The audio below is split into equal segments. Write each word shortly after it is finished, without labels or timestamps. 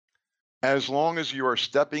As long as you are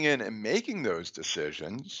stepping in and making those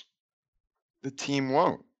decisions, the team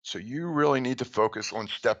won't. So you really need to focus on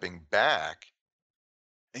stepping back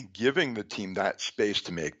and giving the team that space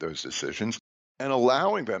to make those decisions and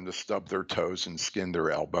allowing them to stub their toes and skin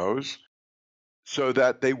their elbows so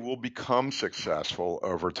that they will become successful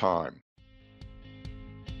over time.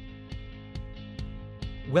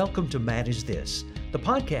 Welcome to Manage This, the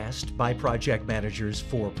podcast by project managers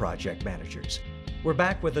for project managers. We're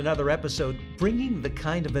back with another episode bringing the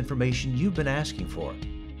kind of information you've been asking for.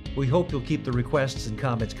 We hope you'll keep the requests and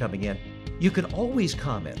comments coming in. You can always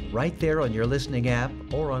comment right there on your listening app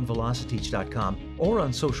or on Velociteach.com or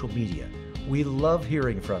on social media. We love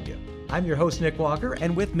hearing from you. I'm your host, Nick Walker,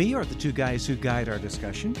 And with me are the two guys who guide our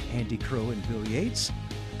discussion, Andy Crow and Bill Yates.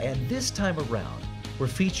 and this time around, we're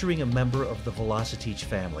featuring a member of the Velociteach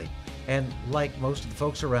family. And like most of the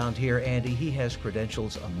folks around here, Andy, he has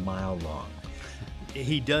credentials a mile long.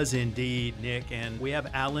 He does indeed, Nick, and we have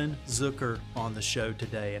Alan Zucker on the show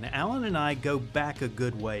today. And Alan and I go back a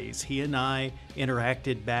good ways. He and I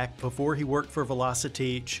interacted back before he worked for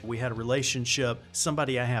Velociteach. We had a relationship,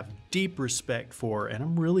 somebody I have deep respect for, and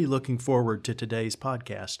I'm really looking forward to today's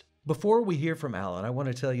podcast. Before we hear from Alan, I want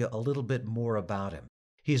to tell you a little bit more about him.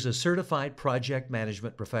 He's a certified project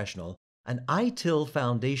management professional, an ITIL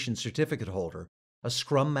Foundation certificate holder, a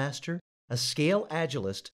Scrum Master, a Scale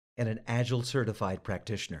Agilist, and an Agile certified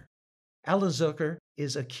practitioner. Alan Zucker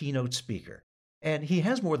is a keynote speaker, and he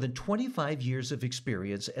has more than 25 years of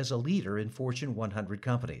experience as a leader in Fortune 100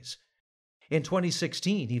 companies. In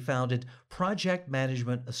 2016, he founded Project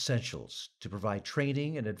Management Essentials to provide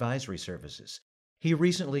training and advisory services. He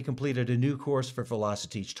recently completed a new course for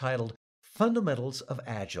Velociteach titled Fundamentals of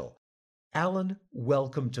Agile. Alan,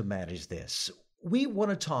 welcome to Manage This. We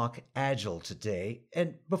want to talk Agile today,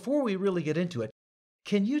 and before we really get into it,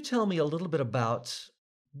 can you tell me a little bit about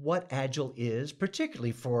what Agile is,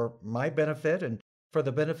 particularly for my benefit and for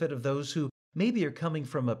the benefit of those who maybe are coming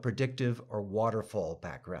from a predictive or waterfall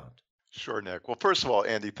background? Sure, Nick. Well, first of all,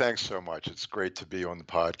 Andy, thanks so much. It's great to be on the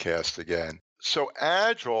podcast again. So,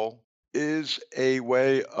 Agile is a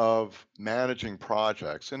way of managing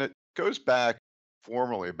projects, and it goes back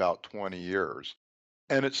formally about 20 years.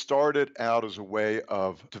 And it started out as a way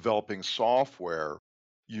of developing software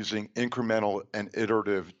using incremental and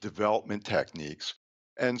iterative development techniques.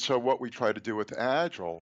 And so, what we try to do with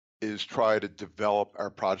Agile is try to develop our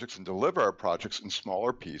projects and deliver our projects in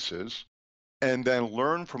smaller pieces, and then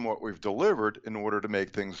learn from what we've delivered in order to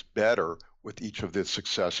make things better with each of the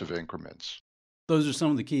successive increments. Those are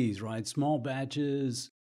some of the keys, right? Small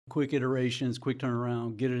batches, quick iterations, quick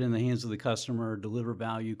turnaround, get it in the hands of the customer, deliver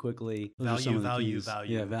value quickly. Those are some of the keys.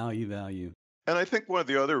 Yeah, value. And I think one of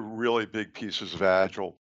the other really big pieces of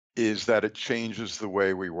Agile is that it changes the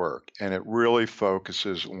way we work, and it really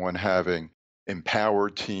focuses on having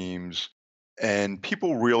empowered teams and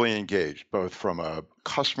people really engaged, both from a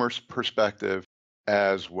customer's perspective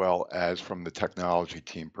as well as from the technology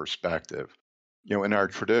team perspective. In our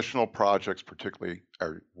traditional projects, particularly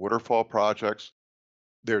our waterfall projects,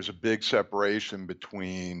 there's a big separation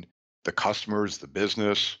between the customers, the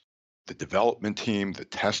business, the development team, the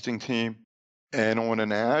testing team. And on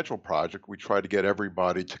an Agile project, we try to get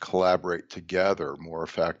everybody to collaborate together more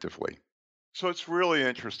effectively. So it's really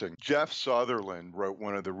interesting. Jeff Sutherland wrote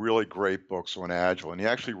one of the really great books on Agile, and he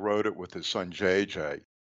actually wrote it with his son, JJ.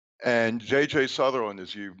 And JJ Sutherland,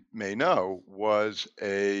 as you may know, was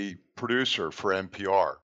a producer for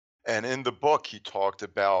NPR. And in the book, he talked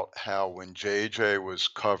about how when JJ was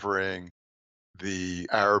covering the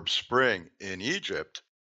Arab Spring in Egypt,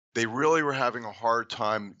 they really were having a hard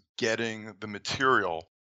time getting the material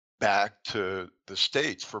back to the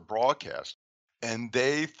States for broadcast. And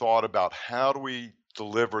they thought about how do we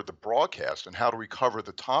deliver the broadcast and how do we cover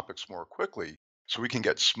the topics more quickly so we can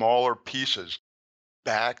get smaller pieces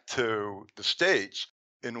back to the States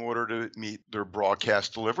in order to meet their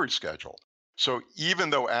broadcast delivery schedule. So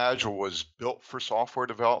even though Agile was built for software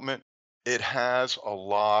development, it has a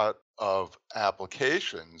lot of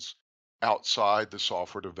applications outside the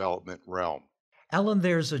software development realm. Alan,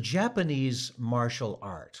 there's a Japanese martial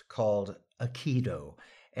art called Aikido,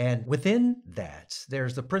 and within that,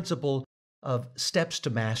 there's the principle of steps to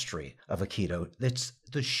mastery of Aikido. It's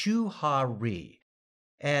the Shu Ha Ri.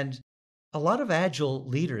 And a lot of Agile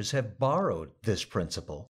leaders have borrowed this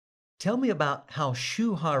principle. Tell me about how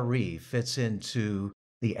Shu Ha Ri fits into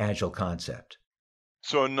the Agile concept.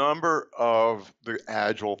 So a number of the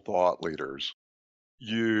Agile thought leaders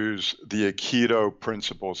use the Aikido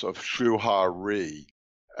principles of Shu Ha Ri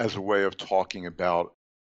as a way of talking about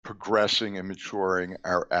progressing and maturing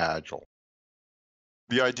our Agile.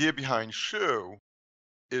 The idea behind Shu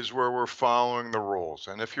is where we're following the rules.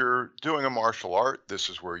 And if you're doing a martial art, this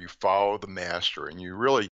is where you follow the master and you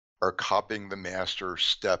really are copying the master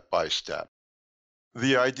step by step.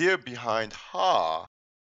 The idea behind Ha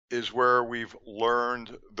is where we've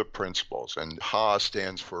learned the principles, and Ha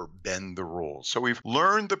stands for bend the rules. So we've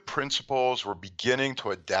learned the principles, we're beginning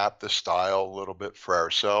to adapt the style a little bit for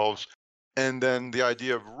ourselves. And then the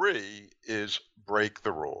idea of Ri is break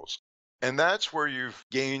the rules. And that's where you've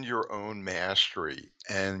gained your own mastery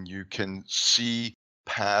and you can see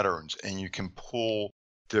patterns and you can pull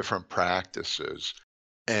different practices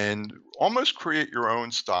and almost create your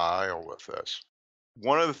own style with this.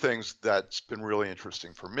 One of the things that's been really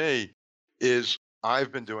interesting for me is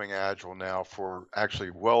I've been doing Agile now for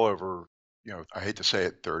actually well over, I hate to say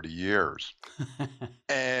it, 30 years.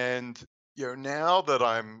 And, now that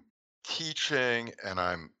I'm teaching and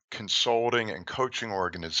I'm consulting and coaching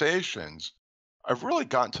organizations, I've really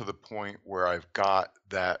gotten to the point where I've got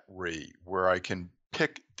that read, where I can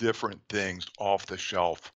pick different things off the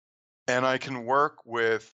shelf and I can work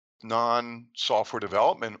with non-software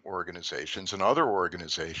development organizations and other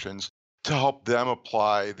organizations to help them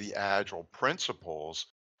apply the Agile principles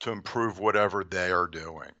to improve whatever they are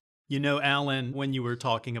doing. You know, Alan, when you were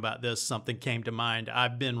talking about this, something came to mind.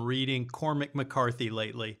 I've been reading Cormac McCarthy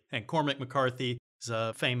lately, and Cormac McCarthy is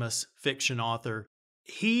a famous fiction author.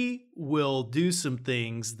 He will do some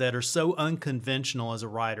things that are so unconventional as a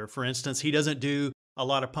writer. For instance, he doesn't do a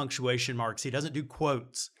lot of punctuation marks. He doesn't do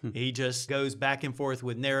quotes. He just goes back and forth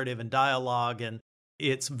with narrative and dialogue, and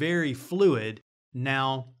it's very fluid.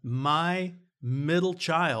 Now, my middle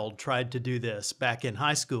child tried to do this back in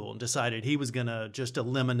high school and decided he was going to just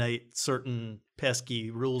eliminate certain pesky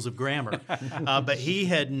rules of grammar. But he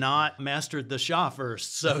had not mastered the Sha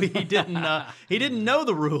first, so he didn't know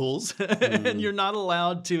the rules. And you're not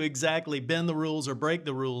allowed to exactly bend the rules or break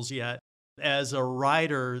the rules yet. As a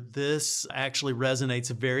writer, this actually resonates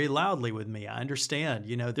very loudly with me. I understand,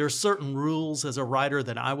 there are certain rules as a writer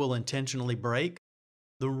that I will intentionally break.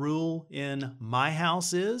 The rule in my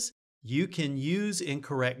house is you can use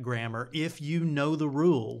incorrect grammar if you know the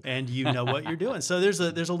rule and you know what you're doing. So there's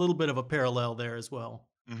a little bit of a parallel there as well.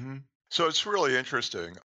 Mm-hmm. So it's really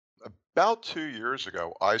interesting. About 2 years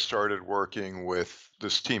ago, I started working with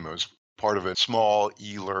this team. It was part of a small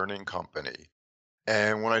e-learning company.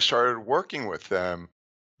 And when I started working with them,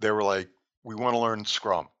 they were like, we want to learn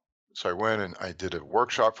Scrum. So I went and I did a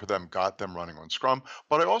workshop for them, got them running on Scrum,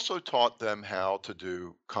 but I also taught them how to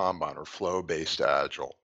do Kanban or flow-based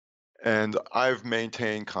Agile. And I've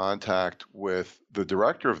maintained contact with the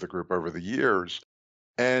director of the group over the years.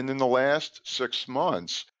 And in the last 6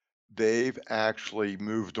 months, they've actually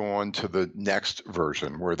moved on to the next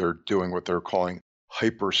version where they're doing what they're calling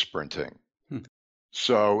hyper sprinting.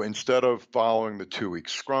 So instead of following the 2-week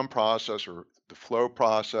Scrum process or the flow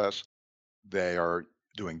process, they are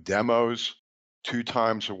doing demos 2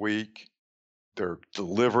 times a week. They're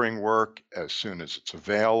delivering work as soon as it's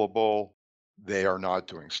available. They are not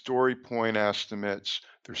doing story point estimates.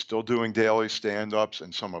 They're still doing daily stand-ups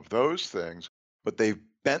and some of those things, but they've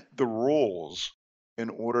bent the rules in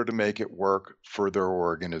order to make it work for their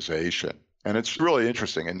organization. And it's really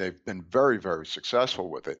interesting, and they've been very, very successful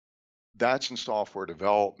with it. That's in software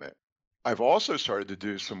development. I've also started to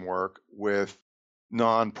do some work with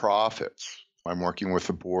nonprofits. I'm working with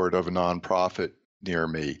the board of a nonprofit near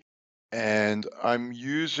me, and I'm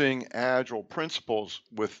using Agile principles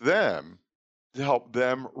with them to help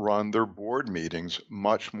them run their board meetings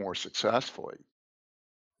much more successfully.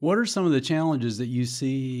 What are some of the challenges that you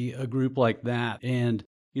see a group like that? And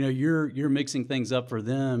you're mixing things up for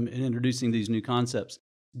them and introducing these new concepts.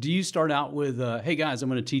 Do you start out with, hey guys, I'm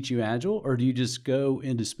going to teach you Agile, or do you just go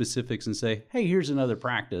into specifics and say, hey, here's another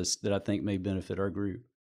practice that I think may benefit our group?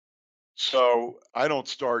 So I don't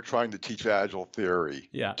start trying to teach Agile theory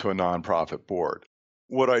to a nonprofit board.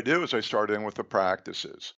 What I do is I start in with the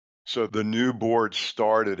practices. So the new board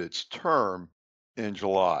started its term in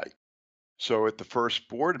July. So at the first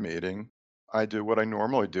board meeting, I do what I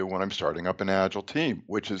normally do when I'm starting up an Agile team,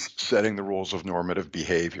 which is setting the rules of normative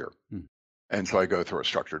behavior. And so I go through a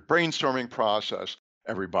structured brainstorming process.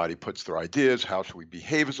 Everybody puts their ideas. How should we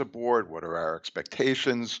behave as a board? What are our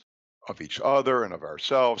expectations of each other and of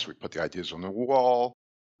ourselves? We put the ideas on the wall.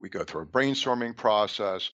 We go through a brainstorming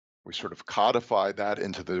process. We sort of codify that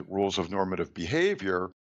into the rules of normative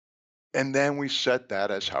behavior. And then we set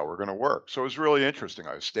that as how we're going to work. So it was really interesting.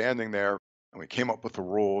 I was standing there and we came up with the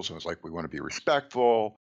rules. And it was like, we want to be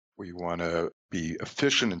respectful. We want to be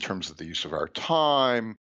efficient in terms of the use of our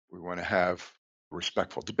time. We want to have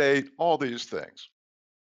respectful debate, all these things.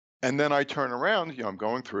 And then I turn around, I'm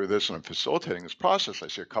going through this and I'm facilitating this process. I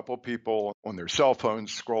see a couple of people on their cell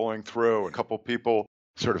phones scrolling through, a couple of people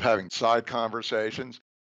sort of having side conversations.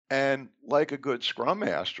 And like a good Scrum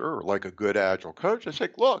Master or like a good Agile coach, I say,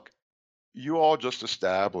 look, you all just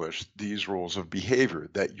established these rules of behavior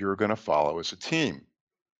that you're going to follow as a team.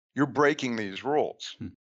 You're breaking these rules. Hmm.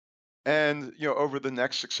 And, over the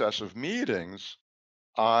next successive meetings,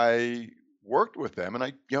 I worked with them and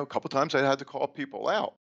a couple times I had to call people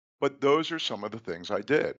out. But those are some of the things I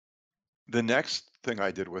did. The next thing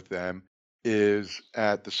I did with them is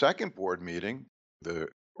at the second board meeting, the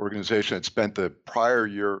organization had spent the prior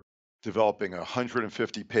year developing a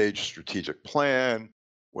 150-page strategic plan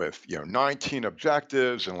with 19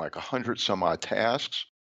 objectives and like 100 some odd tasks.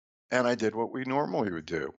 And I did what we normally would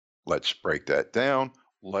do. Let's break that down.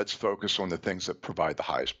 Let's focus on the things that provide the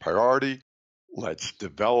highest priority. Let's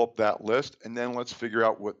develop that list, and then let's figure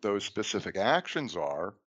out what those specific actions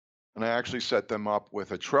are. And I actually set them up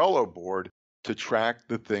with a Trello board to track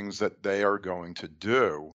the things that they are going to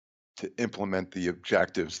do to implement the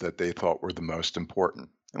objectives that they thought were the most important.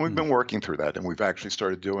 And we've been working through that. And we've actually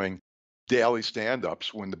started doing daily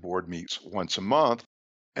stand-ups when the board meets once a month,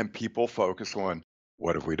 and people focus on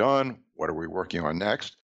what have we done? What are we working on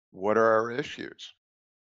next? What are our issues?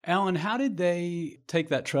 Alan, how did they take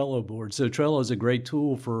that Trello board? So Trello is a great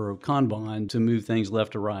tool for Kanban to move things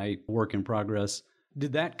left to right, work in progress.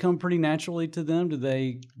 Did that come pretty naturally to them? Did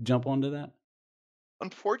they jump onto that?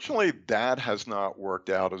 Unfortunately, that has not worked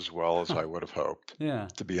out as well as I would have hoped, Yeah.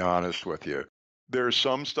 to be honest with you. There's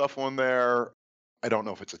some stuff on there. I don't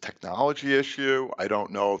know if it's a technology issue. I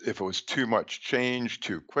don't know if it was too much change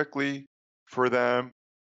too quickly for them,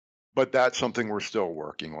 but that's something we're still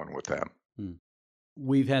working on with them. Hmm.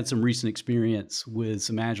 We've had some recent experience with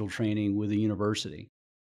some Agile training with a university.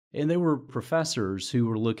 And they were professors who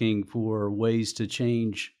were looking for ways to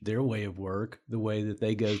change their way of work, the way that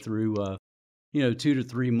they go through, 2 to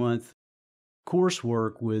 3 month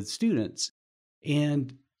coursework with students.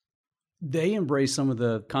 And they embraced some of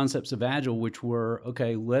the concepts of Agile, which were,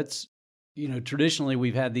 okay, traditionally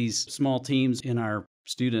we've had these small teams in our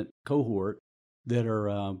student cohort that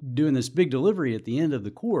are doing this big delivery at the end of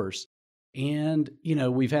the course. And,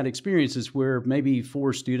 we've had experiences where maybe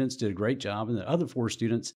 4 students did a great job and the other 4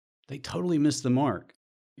 students, they totally missed the mark.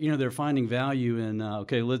 They're finding value in,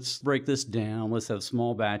 okay, let's break this down. Let's have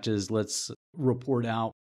small batches. Let's report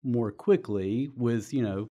out more quickly with,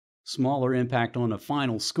 smaller impact on a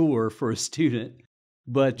final score for a student.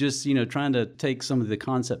 But just, trying to take some of the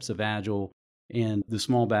concepts of Agile and the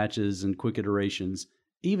small batches and quick iterations,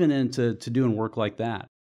 even into doing work like that.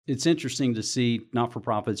 It's interesting to see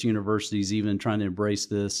not-for-profits, universities even trying to embrace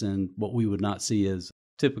this and what we would not see as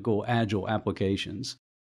typical Agile applications.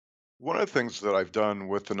 One of the things that I've done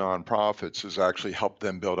with the nonprofits is actually help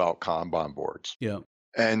them build out Kanban boards. Yeah.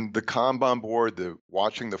 And the Kanban board,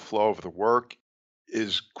 watching the flow of the work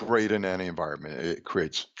is great in any environment. It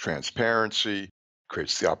creates transparency,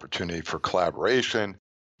 creates the opportunity for collaboration,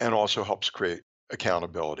 and also helps create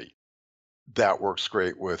accountability. That works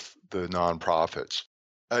great with the nonprofits.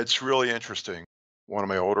 It's really interesting. One of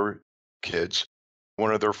my older kids,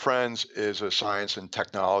 one of their friends is a science and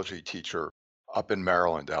technology teacher up in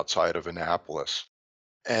Maryland outside of Annapolis.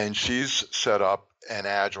 And she's set up an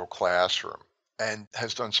Agile classroom and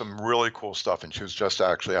has done some really cool stuff. And she was just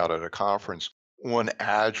actually out at a conference on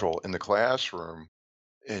Agile in the classroom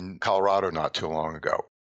in Colorado not too long ago.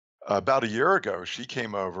 About a year ago, she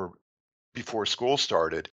came over before school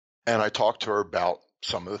started, and I talked to her about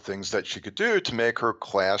some of the things that she could do to make her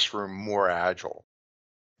classroom more agile.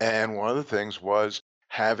 And one of the things was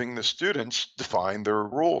having the students define their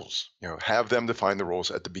rules, have them define the rules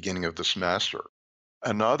at the beginning of the semester.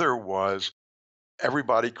 Another was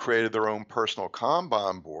everybody created their own personal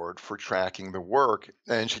Kanban board for tracking the work.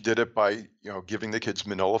 And she did it by, giving the kids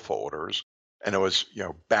manila folders. And it was,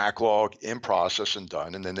 backlog, in process, and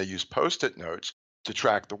done. And then they used Post-it notes to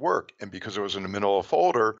track the work. And because it was in a manila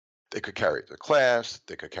folder, they could carry it to class,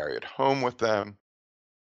 they could carry it home with them.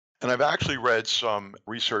 And I've actually read some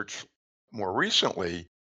research more recently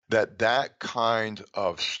that kind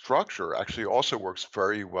of structure actually also works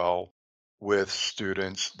very well with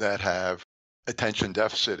students that have attention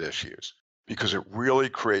deficit issues because it really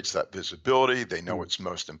creates that visibility. They know what's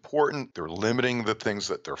most important. They're limiting the things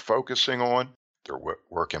that they're focusing on, their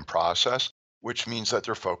work in process, which means that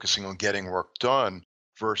they're focusing on getting work done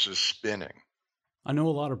versus spinning. I know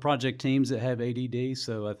a lot of project teams that have ADD,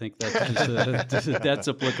 so I think that's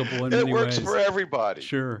applicable in It many ways. works for everybody.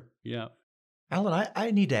 Sure, yeah. Alan,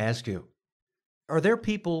 I need to ask you, are there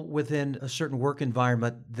people within a certain work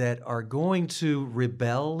environment that are going to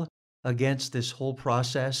rebel against this whole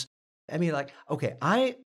process I mean, like, okay,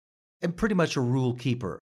 I am pretty much a rule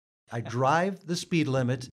keeper. I drive the speed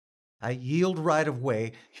limit. I yield right of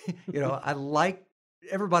way. I like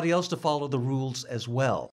everybody else to follow the rules as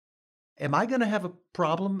well. Am I going to have a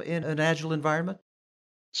problem in an agile environment?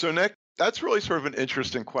 So, Nick, that's really sort of an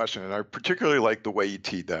interesting question. And I particularly like the way you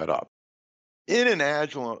teed that up. In an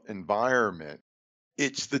agile environment,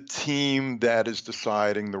 it's the team that is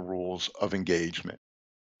deciding the rules of engagement.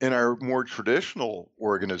 In our more traditional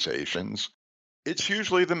organizations, it's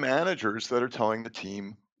usually the managers that are telling the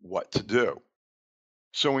team what to do.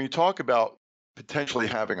 So when you talk about potentially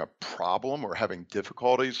having a problem or having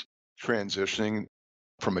difficulties transitioning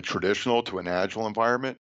from a traditional to an agile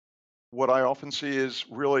environment, what I often see is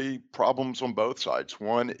really problems on both sides.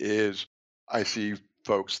 One is I see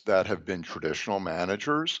folks that have been traditional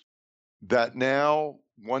managers that now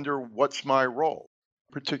wonder what's my role,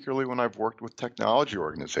 particularly when I've worked with technology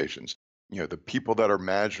organizations. The people that are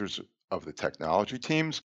managers of the technology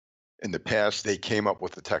teams, in the past, they came up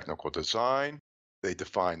with the technical design, they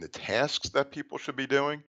defined the tasks that people should be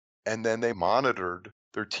doing, and then they monitored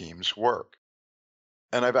their team's work.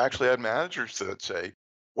 And I've actually had managers that say,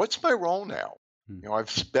 what's my role now? Hmm. I've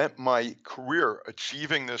spent my career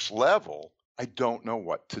achieving this level. I don't know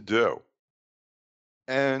what to do.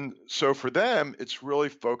 And so for them, it's really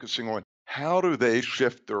focusing on how do they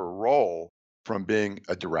shift their role from being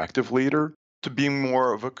a directive leader to being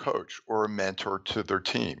more of a coach or a mentor to their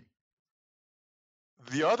team.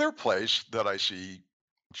 The other place that I see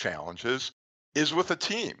challenges is with a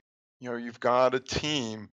team. You've got a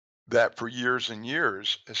team that for years and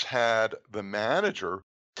years has had the manager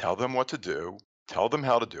tell them what to do, tell them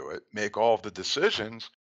how to do it, make all of the decisions,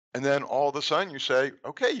 and then all of a sudden you say,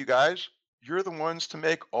 okay, you guys, you're the ones to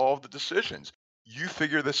make all of the decisions. You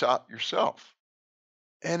figure this out yourself.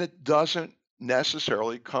 And it doesn't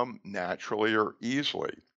necessarily come naturally or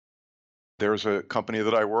easily. There's a company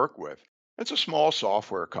that I work with. It's a small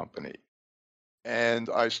software company. And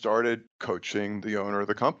I started coaching the owner of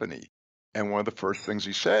the company. And one of the first things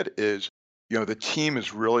he said is, the team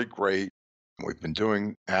is really great. We've been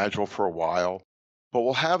doing Agile for a while, but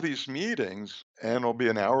we'll have these meetings and it'll be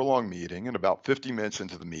an hour-long meeting. And about 50 minutes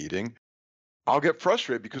into the meeting, I'll get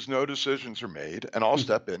frustrated because no decisions are made and I'll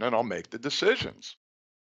step in and I'll make the decisions.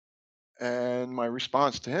 And my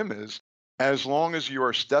response to him is, as long as you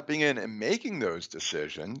are stepping in and making those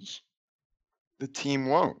decisions, the team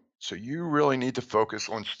won't. So you really need to focus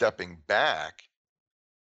on stepping back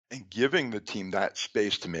and giving the team that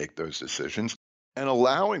space to make those decisions and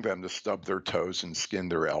allowing them to stub their toes and skin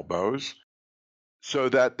their elbows so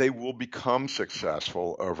that they will become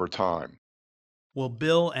successful over time. Well,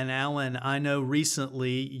 Bill and Alan, I know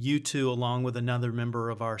recently you two, along with another member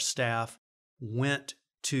of our staff, went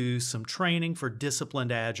to some training for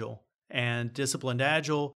Disciplined Agile. And Disciplined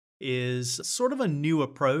Agile is sort of a new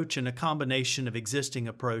approach and a combination of existing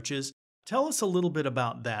approaches. Tell us a little bit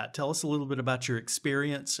about that. Tell us a little bit about your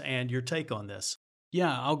experience and your take on this.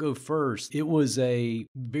 Yeah, I'll go first. It was a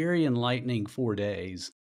very enlightening 4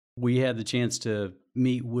 days. We had the chance to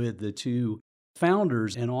meet with the two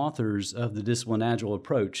founders and authors of the Disciplined Agile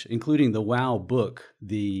approach, including the WOW book,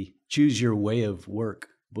 the Choose Your Way of Work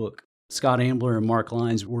book. Scott Ambler and Mark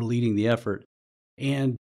Lyons were leading the effort.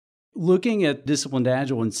 And looking at Disciplined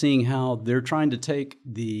Agile and seeing how they're trying to take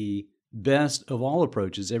the best of all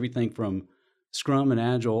approaches, everything from Scrum and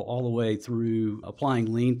Agile all the way through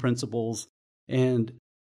applying lean principles and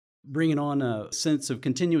bringing on a sense of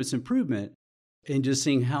continuous improvement and just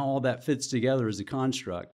seeing how all that fits together as a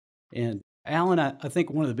construct. And Alan, I think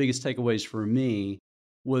one of the biggest takeaways for me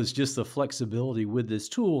was just the flexibility with this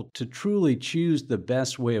tool to truly choose the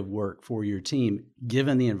best way of work for your team,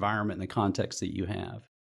 given the environment and the context that you have.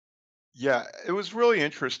 Yeah, it was really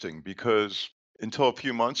interesting because until a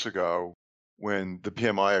few months ago, when the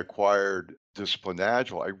PMI acquired Disciplined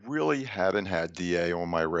Agile, I really hadn't had DA on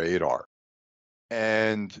my radar.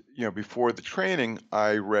 And, before the training,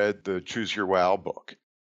 I read the Choose Your Wow book,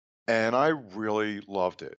 and I really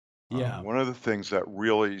loved it. Yeah. One of the things that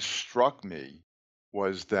really struck me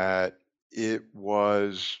was that it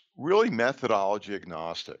was really methodology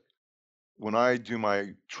agnostic. When I do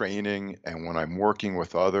my training and when I'm working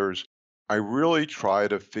with others, I really try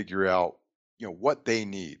to figure out, what they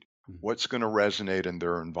need, what's going to resonate in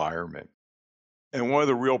their environment. And one of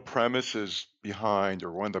the real premises behind,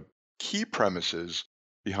 or one of the key premises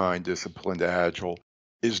behind Disciplined Agile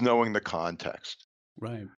is knowing the context.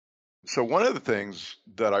 Right. So one of the things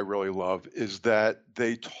that I really love is that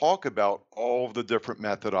they talk about all of the different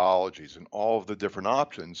methodologies and all of the different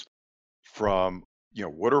options from,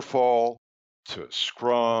 waterfall to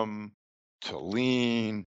Scrum to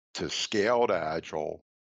Lean to Scaled Agile.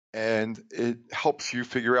 and it helps you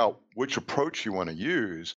figure out which approach you want to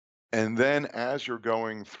use. And then as you're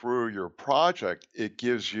going through your project, it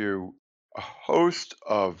gives you a host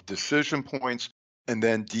of decision points and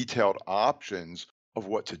then detailed options of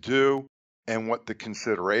what to do and what the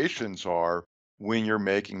considerations are when you're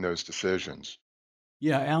making those decisions.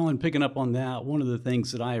 Yeah, Alan, picking up on that, one of the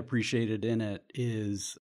things that I appreciated in it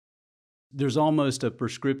is there's almost a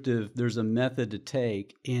prescriptive, there's a method to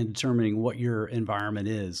take in determining what your environment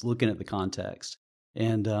is, looking at the context.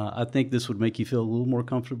 And I think this would make you feel a little more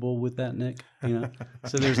comfortable with that, Nick.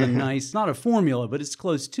 So there's a nice, not a formula, but it's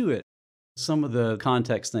close to it. Some of the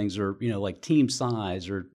context things are, like team size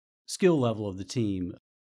or skill level of the team,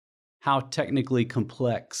 how technically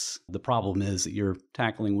complex the problem is that you're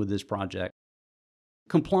tackling with this project.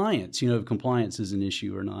 Compliance, if compliance is an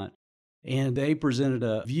issue or not. And they presented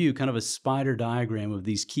a view, kind of a spider diagram of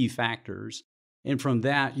these key factors. And from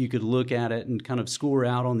that, you could look at it and kind of score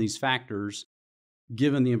out on these factors,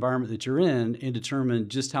 given the environment that you're in, and determine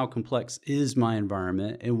just how complex is my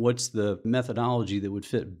environment and what's the methodology that would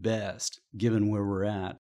fit best, given where we're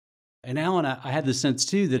at. And Alan, I had the sense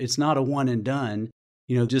too that it's not a one and done.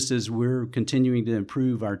 Just as we're continuing to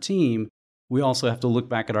improve our team, we also have to look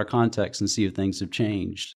back at our context and see if things have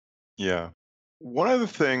changed. Yeah. One of the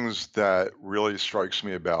things that really strikes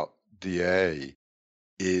me about DA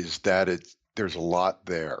is that there's a lot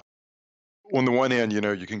there. On the one hand, you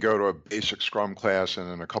can go to a basic Scrum class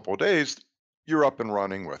and in a couple of days, you're up and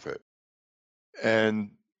running with it.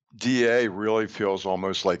 And DA really feels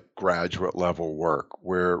almost like graduate level work,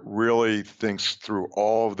 where it really thinks through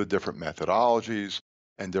all of the different methodologies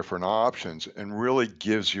and different options and really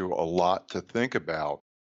gives you a lot to think about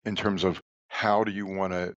in terms of how do you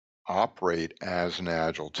want to operate as an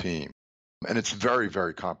agile team. And it's very,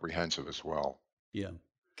 very comprehensive as well. Yeah.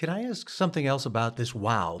 Can I ask something else about this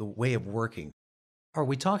wow, the way of working? Are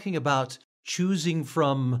we talking about choosing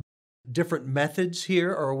from different methods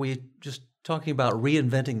here, or are we just talking about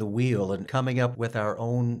reinventing the wheel and coming up with our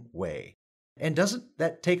own way? And doesn't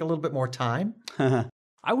that take a little bit more time?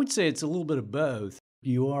 I would say it's a little bit of both.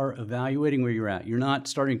 You are evaluating where you're at. You're not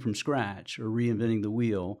starting from scratch or reinventing the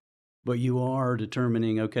wheel, but you are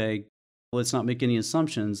determining, okay, let's not make any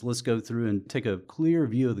assumptions. Let's go through and take a clear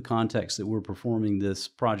view of the context that we're performing this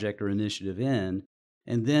project or initiative in,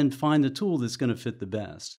 and then find the tool that's going to fit the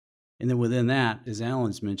best. And then within that, as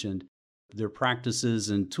Alan's mentioned, there are practices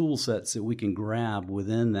and tool sets that we can grab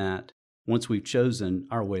within that once we've chosen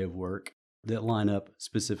our way of work that line up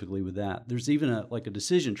specifically with that. There's even a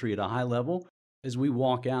decision tree at a high level as we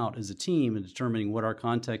walk out as a team and determining what our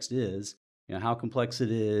context is, how complex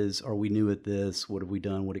it is, are we new at this, what have we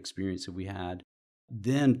done, what experience have we had.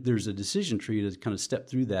 Then there's a decision tree to kind of step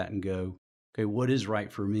through that and go, okay, what is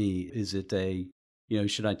right for me? Is it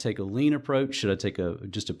should I take a lean approach? Should I take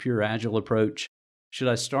just a pure agile approach? Should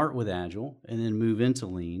I start with agile and then move into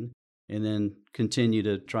lean and then continue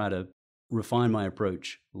to try to refine my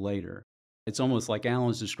approach later? It's almost like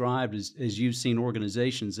Alan's described as you've seen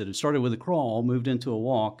organizations that have started with a crawl, moved into a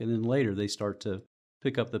walk, and then later they start to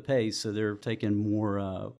pick up the pace. So they're taking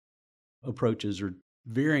more approaches or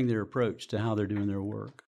varying their approach to how they're doing their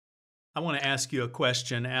work. I want to ask you a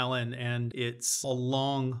question, Alan, and it's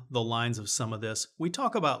along the lines of some of this. We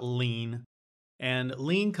talk about lean, and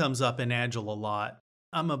lean comes up in Agile a lot.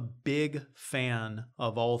 I'm a big fan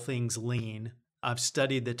of all things lean. I've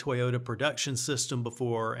studied the Toyota production system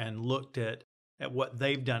before and looked at what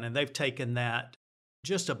they've done, and they've taken that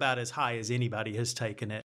just about as high as anybody has taken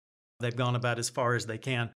it. They've gone about as far as they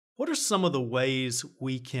can. What are some of the ways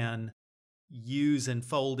we can use and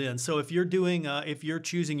fold in? So if you're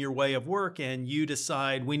choosing your way of work and you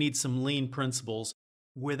decide we need some lean principles,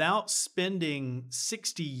 without spending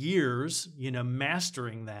 60 years,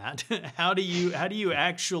 mastering that, how do you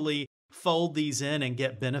actually fold these in and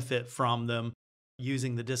get benefit from them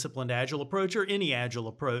using the disciplined agile approach or any agile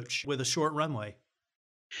approach with a short runway?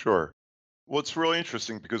 Sure. Well, it's really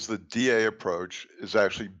interesting because the DA approach is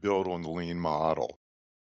actually built on the lean model.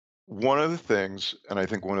 One of the things, and I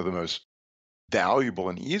think one of the most valuable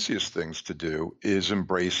and easiest things to do, is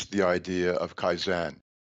embrace the idea of Kaizen,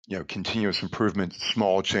 continuous improvement,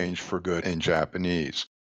 small change for good in Japanese.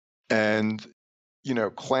 And,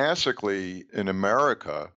 classically in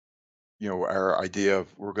America, our idea of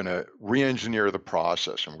we're going to re-engineer the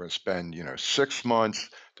process and we're going to spend, 6 months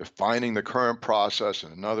defining the current process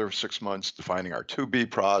and another 6 months defining our to-be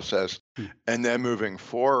process and then moving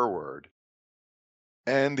forward.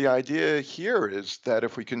 And the idea here is that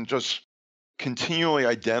if we can just continually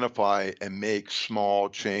identify and make small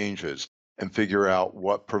changes and figure out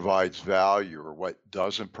what provides value or what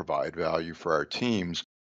doesn't provide value for our teams,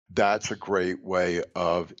 That's a great way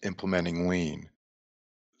of implementing lean.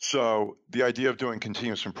 So the idea of doing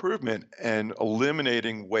continuous improvement and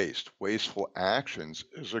eliminating wasteful actions,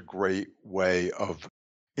 is a great way of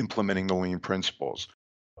implementing the lean principles.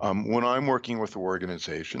 When I'm working with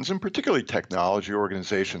organizations, and particularly technology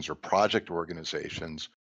organizations or project organizations,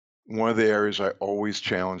 one of the areas I always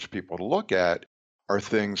challenge people to look at are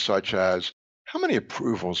things such as, how many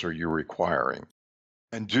approvals are you requiring?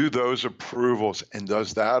 And do those approvals and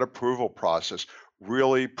does that approval process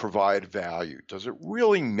really provide value? Does it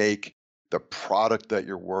really make the product that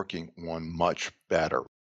you're working on much better?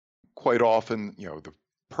 Quite often, the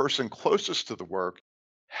person closest to the work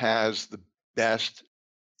has the best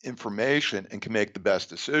information and can make the best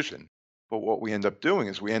decision. But what we end up doing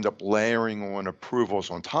is we end up layering on approvals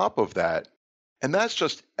on top of that. And that's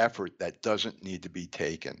just effort that doesn't need to be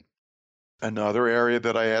taken. Another area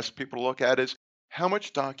that I ask people to look at is, how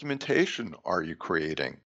much documentation are you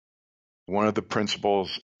creating? One of the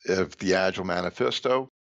principles of the Agile Manifesto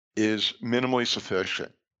is minimally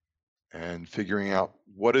sufficient, and figuring out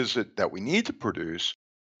what is it that we need to produce,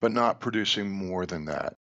 but not producing more than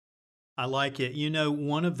that. I like it. You know,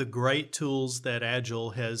 one of the great tools that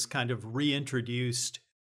Agile has kind of reintroduced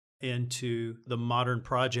into the modern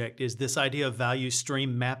project is this idea of value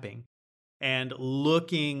stream mapping and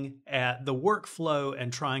looking at the workflow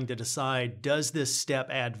and trying to decide, does this step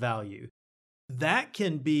add value? That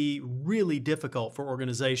can be really difficult for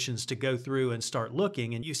organizations to go through and start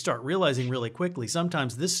looking, and you start realizing really quickly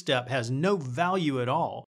sometimes this step has no value at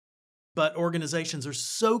all. But organizations are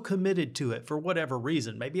so committed to it for whatever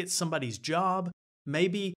reason. Maybe it's somebody's job.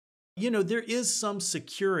 Maybe, there is some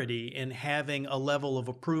security in having a level of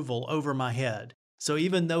approval over my head. So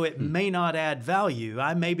even though it may not add value,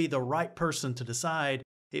 I may be the right person to decide.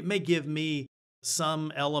 It may give me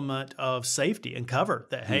some element of safety and cover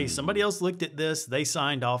that, hey, somebody else looked at this, they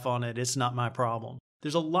signed off on it, it's not my problem.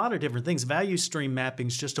 There's a lot of different things. Value stream mapping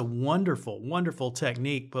is just a wonderful, wonderful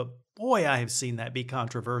technique, but boy, I have seen that be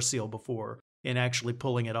controversial before in actually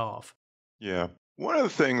pulling it off. Yeah. One of the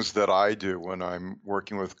things that I do when I'm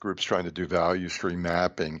working with groups trying to do value stream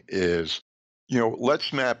mapping is,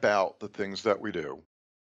 let's map out the things that we do.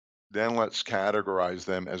 Then let's categorize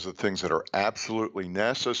them as the things that are absolutely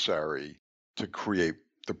necessary to create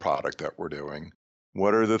the product that we're doing.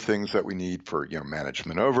 What are the things that we need for,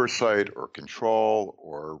 management oversight or control,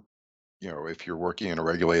 or, if you're working in a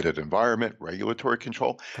regulated environment, regulatory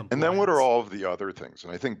control. And then what are Compliance. all of the other things?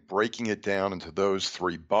 And I think breaking it down into those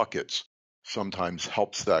three buckets sometimes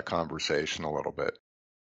helps that conversation a little bit.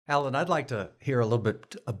 Alan, I'd like to hear a little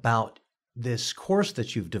bit about this course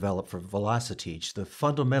that you've developed for Velociteach, the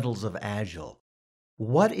Fundamentals of Agile.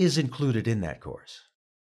 What is included in that course?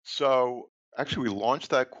 So actually, we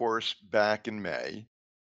launched that course back in May,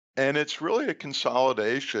 and it's really a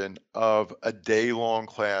consolidation of a day-long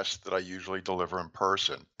class that I usually deliver in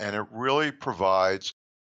person. And it really provides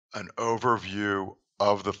an overview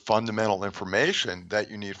of the fundamental information that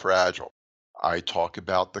you need for Agile. I talk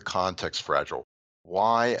about the context for Agile.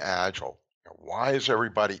 Why Agile? Why is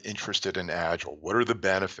everybody interested in Agile? What are the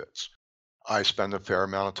benefits? I spend a fair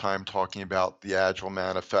amount of time talking about the Agile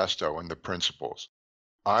Manifesto and the principles.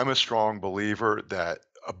 I'm a strong believer that,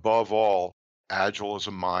 above all, Agile is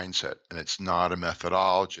a mindset and it's not a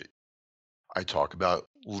methodology. I talk about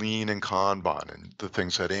lean and Kanban and the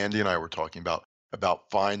things that Andy and I were talking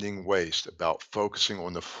about finding waste, about focusing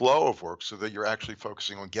on the flow of work so that you're actually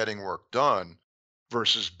focusing on getting work done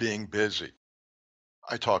versus being busy.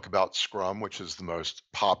 I talk about Scrum, which is the most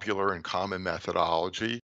popular and common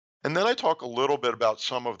methodology. And then I talk a little bit about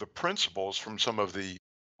some of the principles from some of the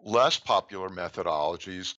less popular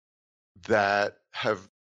methodologies that have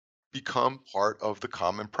become part of the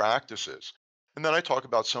common practices. And then I talk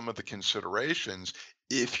about some of the considerations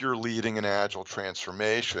if you're leading an agile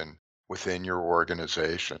transformation within your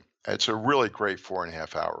organization. It's a really great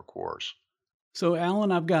 4.5 hour course. So,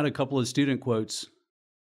 Alan, I've got a couple of student quotes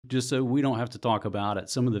just so we don't have to talk about it.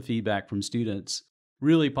 Some of the feedback from students,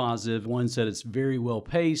 really positive. One said it's very well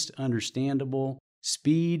paced, understandable,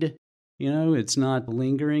 speed. It's not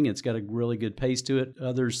lingering. It's got a really good pace to it.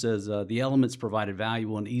 Others says the elements provided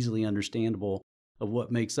valuable and easily understandable of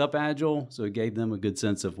what makes up Agile. So it gave them a good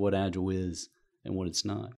sense of what Agile is and what it's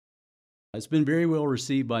not. It's been very well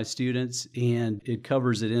received by students, and it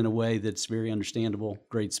covers it in a way that's very understandable,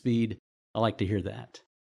 great speed. I like to hear that.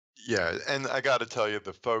 Yeah, and I got to tell you,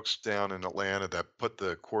 the folks down in Atlanta that put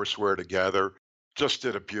the courseware together just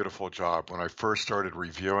did a beautiful job. When I first started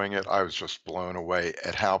reviewing it, I was just blown away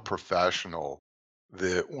at how professional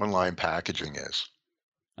the online packaging is.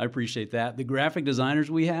 I appreciate that. The graphic designers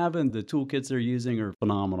we have and the toolkits they're using are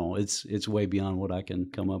phenomenal. It's way beyond what I can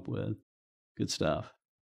come up with. Good stuff.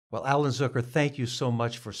 Well, Alan Zucker, thank you so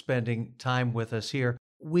much for spending time with us here.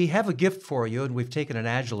 We have a gift for you, and we've taken an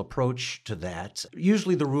agile approach to that.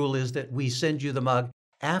 Usually the rule is that we send you the mug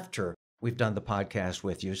after we've done the podcast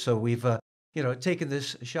with you. So we've taken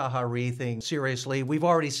this Shu Ha Ri thing seriously. We've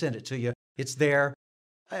already sent it to you. It's there,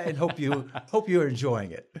 and hope you're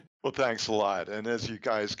enjoying it. Well, thanks a lot. And as you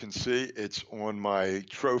guys can see, it's on my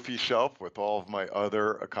trophy shelf with all of my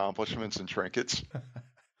other accomplishments and trinkets.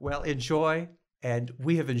 Well, enjoy, and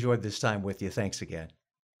we have enjoyed this time with you. Thanks again.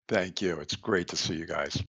 Thank you. It's great to see you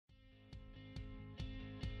guys.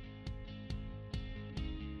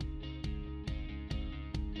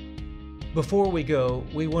 Before we go,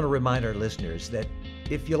 we want to remind our listeners that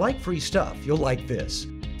if you like free stuff, you'll like this.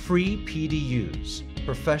 Free PDUs,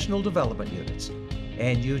 professional development units,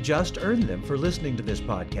 and you just earned them for listening to this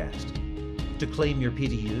podcast. To claim your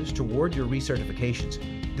PDUs toward your recertifications,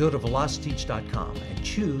 go to Velociteach.com and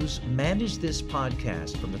choose Manage This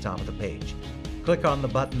Podcast from the top of the page. Click on the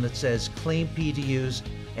button that says Claim PDUs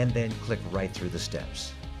and then click right through the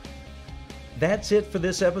steps. That's it for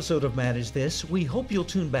this episode of Manage This. We hope you'll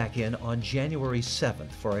tune back in on January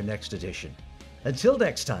 7th for our next edition. Until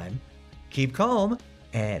next time, keep calm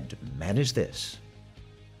and manage this.